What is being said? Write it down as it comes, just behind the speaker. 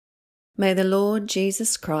May the Lord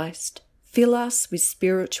Jesus Christ fill us with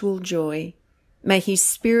spiritual joy. May his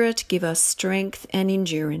Spirit give us strength and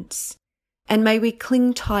endurance. And may we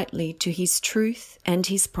cling tightly to his truth and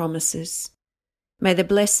his promises. May the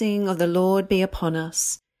blessing of the Lord be upon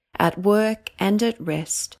us, at work and at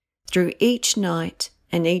rest, through each night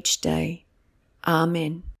and each day.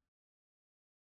 Amen.